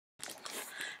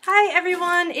Hi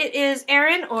everyone, it is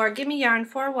Erin or Gimme Yarn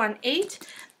 418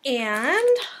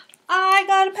 and I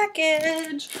got a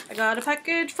package. I got a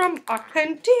package from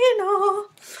Argentina.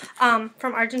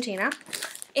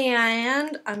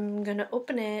 And I'm gonna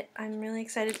open it. I'm really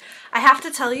excited. I have to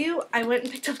tell you, I went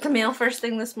and picked up the mail first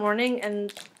thing this morning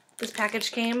and this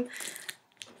package came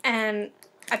and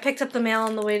I picked up the mail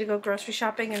on the way to go grocery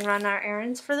shopping and run our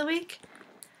errands for the week.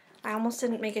 I almost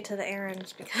didn't make it to the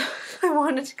errands because I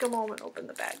wanted to come home and open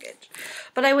the package.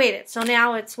 But I waited. So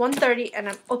now it's 1:30 and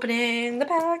I'm opening the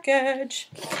package.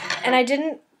 And I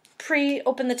didn't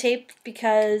pre-open the tape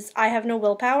because I have no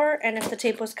willpower. And if the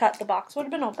tape was cut, the box would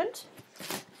have been opened.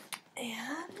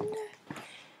 And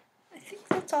I think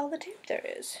that's all the tape there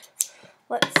is.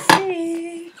 Let's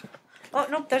see. Oh,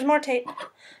 nope, there's more tape.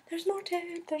 There's more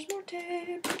tape. There's more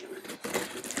tape.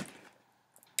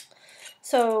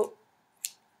 So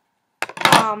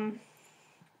I'm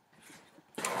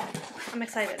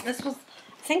excited. I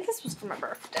think this was for my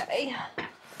birthday.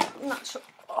 I'm not sure.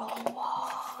 Oh,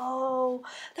 whoa.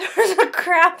 There's a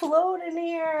crap load in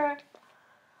here.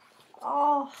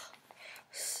 Oh,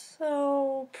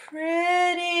 so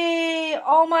pretty.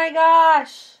 Oh my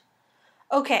gosh.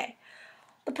 Okay.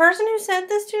 The person who sent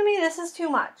this to me, this is too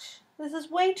much. This is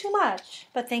way too much.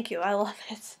 But thank you. I love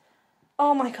it.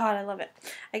 Oh my god, I love it.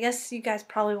 I guess you guys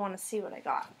probably want to see what I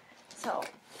got. So,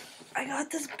 I got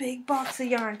this big box of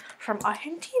yarn from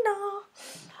Argentina.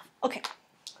 Okay,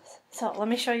 so let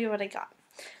me show you what I got.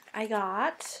 I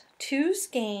got 2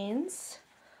 skeins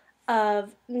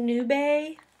of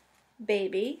Nube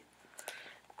Baby.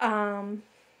 And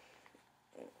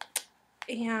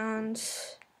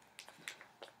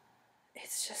it's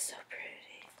just so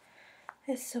pretty.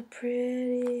 It's so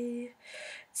pretty. It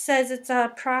says it's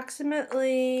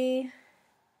approximately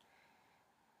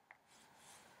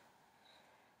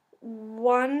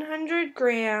 100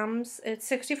 grams. It's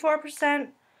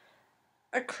 64%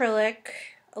 acrylic,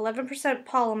 11%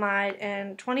 polyamide,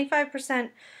 and 25%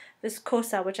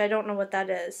 viscosa, which I don't know what that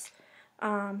is. But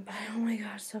oh my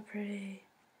god, so pretty.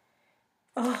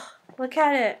 Oh, look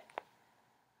at it.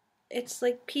 It's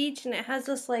like peach and it has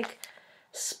this like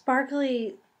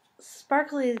sparkly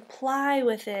ply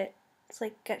with it. It's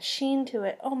like got sheen to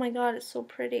it. Oh my god, it's so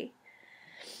pretty.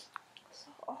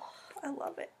 So, oh, I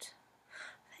love it.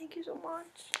 Thank you so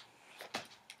much.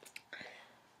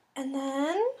 And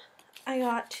then I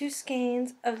got 2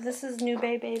 skeins of this is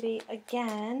Nube Baby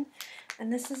again.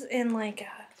 And this is in like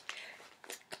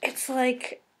it's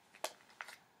like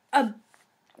a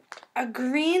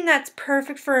green that's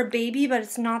perfect for a baby, but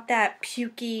it's not that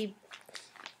pukey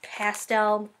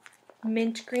pastel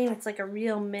mint green. It's like a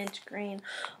real mint green.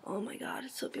 Oh my god,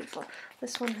 it's so beautiful.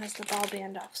 This one has the ball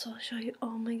band off, so I'll show you.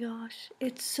 Oh my gosh,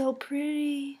 it's so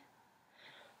pretty.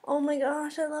 Oh my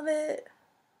gosh, I love it.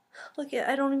 Look,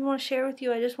 I don't even want to share with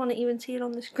you. I just want to even see it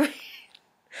on the screen.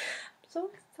 I'm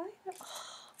so excited.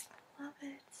 Oh, I love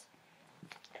it.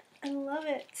 I love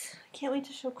it. I can't wait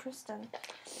to show Kristen.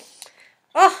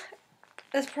 Oh,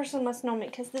 this person must know me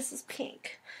because this is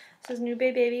pink. This is Nube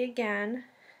Baby again.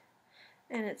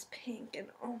 And it's pink.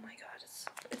 And oh my god,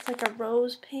 it's like a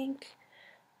rose pink.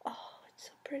 Oh, it's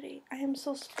so pretty. I am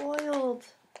so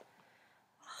spoiled.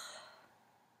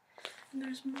 And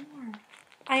there's more.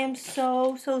 I am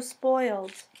so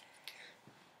spoiled.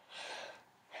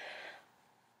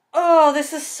 Oh,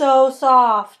 this is so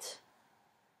soft.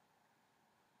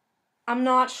 I'm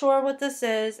not sure what this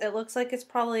is. It looks like it's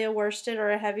probably a worsted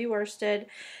or a heavy worsted.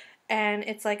 And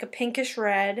it's like a pinkish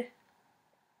red.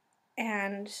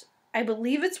 And I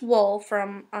believe it's wool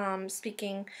from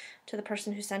speaking to the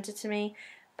person who sent it to me.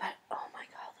 But oh my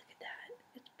god, look at that.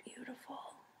 It's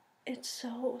beautiful. It's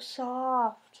so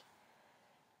soft.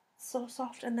 So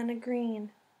soft. And then a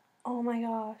green. Oh my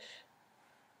gosh.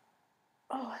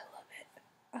 Oh, I love it.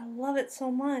 I love it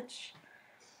so much.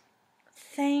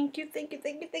 Thank you, thank you,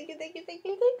 thank you, thank you, thank you, thank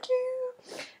you, thank you.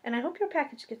 And I hope your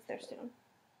package gets there soon.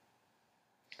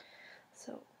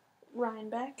 So,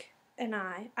 Rhinebeck and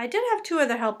I did have 2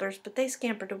 other helpers, but they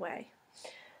scampered away.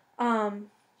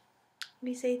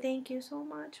 We say thank you so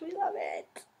much. We love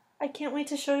it. I can't wait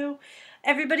to show you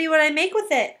everybody what I make with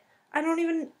it. I don't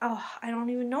even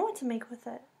know what to make with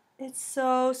it. It's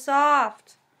so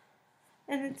soft.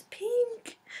 And it's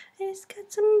pink. And it's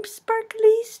got some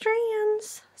sparkly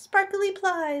strands. Sparkly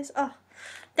plies. Oh,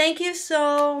 thank you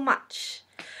so much.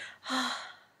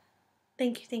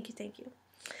 Thank you, thank you, thank you.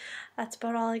 That's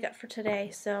about all I got for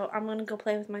today. So I'm going to go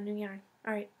play with my new yarn.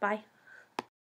 Alright, bye.